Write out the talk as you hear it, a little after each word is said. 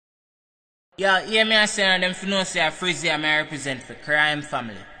Yeah, hear me say and them know say a Frizzy I may represent for Crime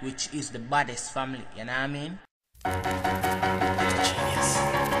Family, which is the baddest family, you know what I mean? Genius.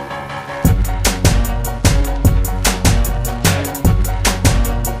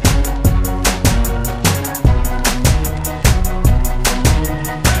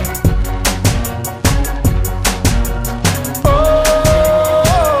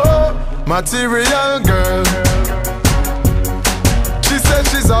 Material girl. She said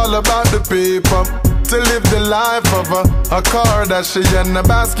she's all about the paper, to live the life of a Kardashian, a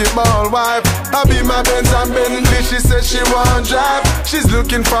basketball wife. I be my Benz and Bentley, she said she won't drive. She's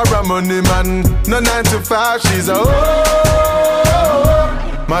looking for a money man, no 9 to 5. She's a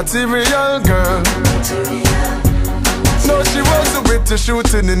material girl. No, she wasn't with the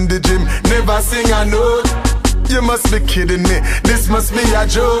shooting in the gym, never sing a note. You must be kidding me, this must be a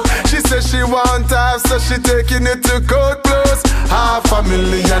joke. She says she want half, so she taking it to court close.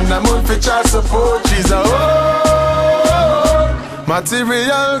 $500,000 a month for child support. She's a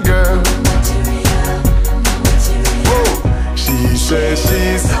material girl. Whoa. She says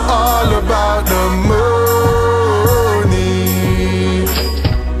she's all about the money.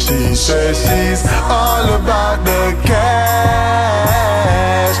 She says she's all about the cash.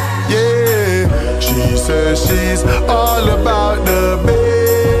 Yeah. She says she's all about the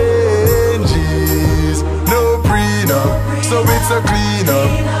Benjis. No prenup, so it's a cleanup.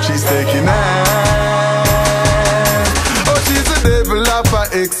 She's taking ass. Oh, she's the devil of her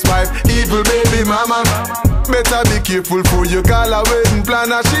ex-wife, evil baby mama. Better be careful for you call her wedding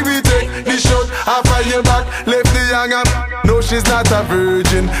planner. She will take the shot off of your back, left the hanger. No, she's not a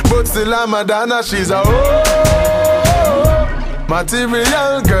virgin, but still a Madonna. She's a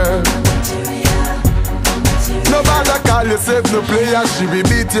material girl. Nobody call yourself no player. She will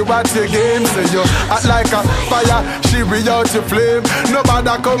beat you at your game. Say you act like a fire, she will out your flame.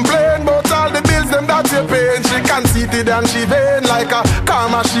 Nobody complain about all the bills them that you paying. She conceited and she vain like a car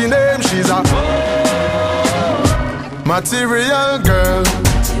machine name. She's a material girl.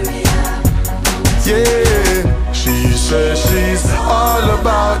 Yeah, she says she's all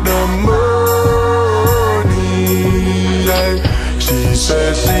about the money. Yeah. She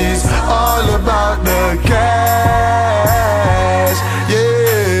says she's all about the cash.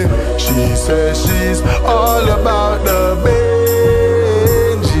 Yeah, she says she's all about the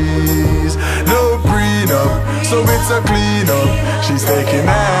Benjis. No prenup, so it's a cleanup. She's taking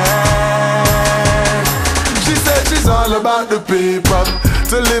ass. She said she's all about the paper,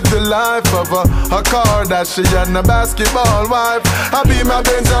 to live the life of a Kardashian, a basketball wife. I be my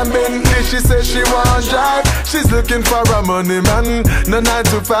Benz and Bentley, she says she won't drive. She's looking for a money man, no 9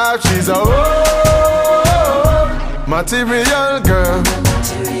 to 5. She's a material girl.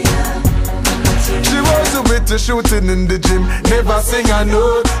 She wasn't with the shooting in the gym, never sing a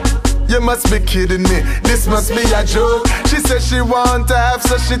note. You must be kidding me, this must be a joke. She said she want half,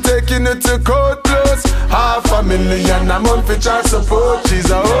 so she taking it to court close. $500,000 a month for child support. She's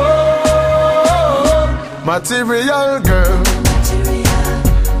a material girl.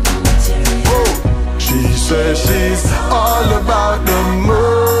 Whoa. She says she's all about the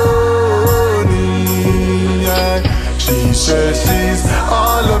money. Yeah. She says she's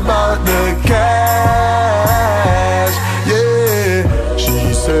all about the cash. Yeah.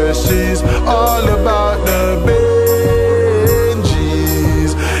 She says she's all about the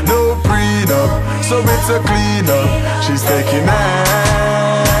Benjis. No prenup, so it's a cleanup. She's taking ass.